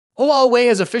Huawei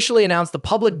has officially announced the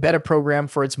public beta program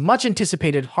for its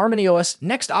much-anticipated HarmonyOS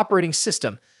Next operating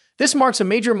system. This marks a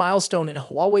major milestone in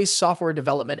Huawei's software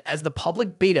development, as the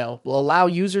public beta will allow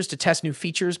users to test new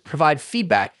features, provide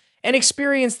feedback, and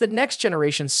experience the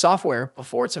next-generation software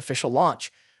before its official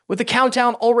launch. With the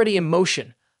countdown already in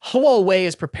motion, Huawei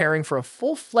is preparing for a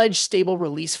full-fledged stable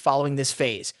release following this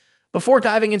phase. Before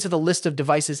diving into the list of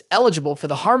devices eligible for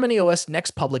the HarmonyOS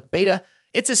Next public beta,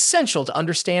 it's essential to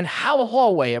understand how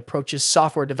Huawei approaches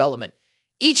software development.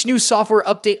 Each new software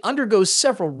update undergoes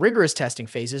several rigorous testing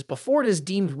phases before it is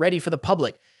deemed ready for the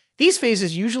public. These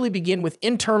phases usually begin with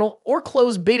internal or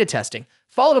closed beta testing,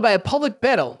 followed by a public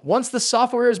beta once the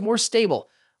software is more stable.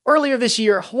 Earlier this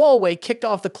year, Huawei kicked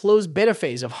off the closed beta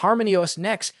phase of HarmonyOS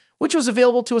Next, which was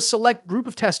available to a select group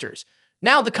of testers.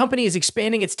 Now, the company is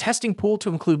expanding its testing pool to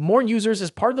include more users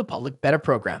as part of the public beta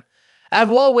program. At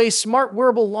Huawei's Smart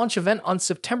Wearable launch event on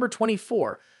September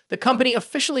 24, the company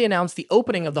officially announced the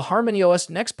opening of the HarmonyOS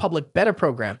Next public beta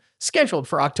program, scheduled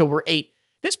for October 8.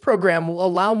 This program will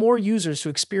allow more users to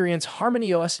experience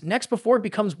HarmonyOS Next before it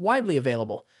becomes widely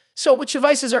available. So, which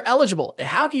devices are eligible and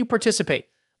how can you participate?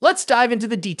 Let's dive into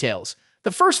the details.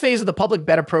 The first phase of the public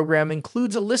beta program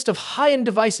includes a list of high-end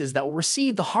devices that will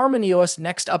receive the HarmonyOS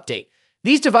Next update.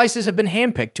 These devices have been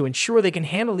handpicked to ensure they can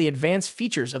handle the advanced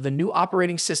features of the new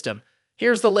operating system.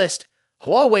 Here's the list: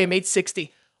 Huawei Mate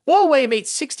 60, Huawei Mate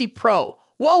 60 Pro,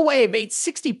 Huawei Mate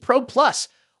 60 Pro Plus,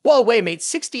 Huawei Mate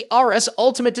 60 RS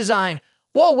Ultimate Design,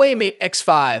 Huawei Mate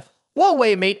X5,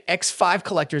 Huawei Mate X5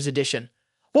 Collector's Edition,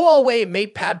 Huawei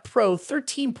MatePad Pro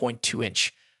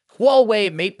 13.2-inch,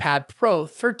 Huawei MatePad Pro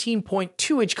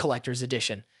 13.2-inch Collector's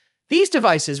Edition. These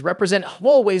devices represent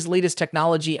Huawei's latest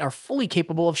technology and are fully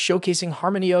capable of showcasing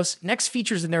HarmonyOS Next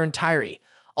features in their entirety.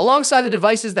 Alongside the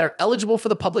devices that are eligible for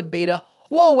the public beta,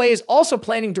 Huawei is also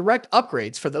planning direct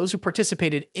upgrades for those who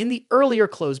participated in the earlier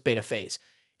closed beta phase.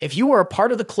 If you are a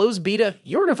part of the closed beta,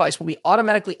 your device will be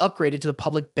automatically upgraded to the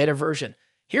public beta version.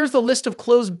 Here's the list of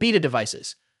closed beta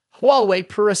devices: Huawei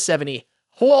Pura 70,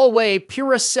 Huawei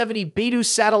Pura 70 Beidou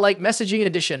Satellite Messaging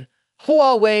Edition,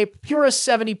 Huawei Pura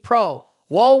 70 Pro,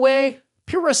 Huawei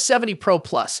Pura 70 Pro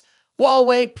Plus,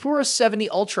 Huawei Pura 70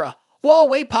 Ultra,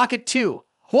 Huawei Pocket 2,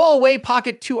 Huawei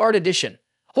Pocket 2 Art Edition,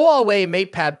 Huawei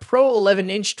MatePad Pro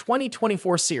 11-inch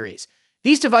 2024 series.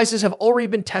 These devices have already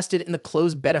been tested in the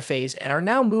closed beta phase and are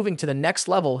now moving to the next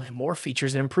level and more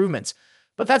features and improvements.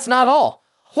 But that's not all.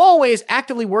 Huawei is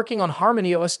actively working on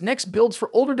HarmonyOS Next builds for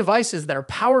older devices that are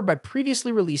powered by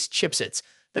previously released chipsets.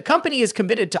 The company is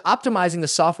committed to optimizing the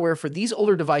software for these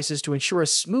older devices to ensure a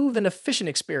smooth and efficient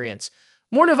experience.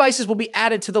 More devices will be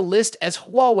added to the list as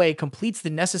Huawei completes the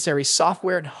necessary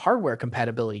software and hardware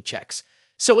compatibility checks.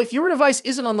 So if your device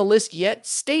isn't on the list yet,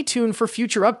 stay tuned for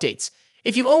future updates.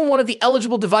 If you own one of the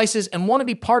eligible devices and want to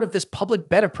be part of this public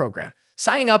beta program,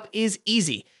 signing up is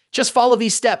easy. Just follow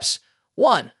these steps.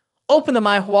 1. Open the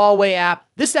My Huawei app.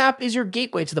 This app is your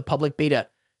gateway to the public beta.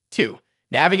 2.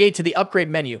 Navigate to the upgrade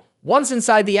menu. Once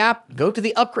inside the app, go to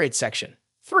the upgrade section.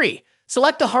 3.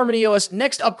 Select the HarmonyOS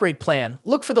Next upgrade plan,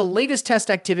 look for the latest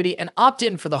test activity, and opt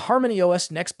in for the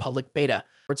HarmonyOS Next public beta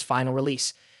for its final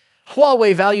release.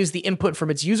 Huawei values the input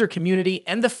from its user community,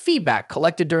 and the feedback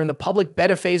collected during the public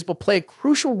beta phase will play a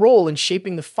crucial role in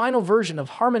shaping the final version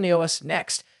of HarmonyOS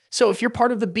Next. So if you're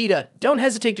part of the beta, don't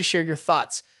hesitate to share your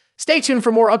thoughts. Stay tuned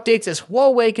for more updates as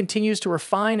Huawei continues to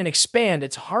refine and expand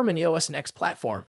its HarmonyOS Next platform.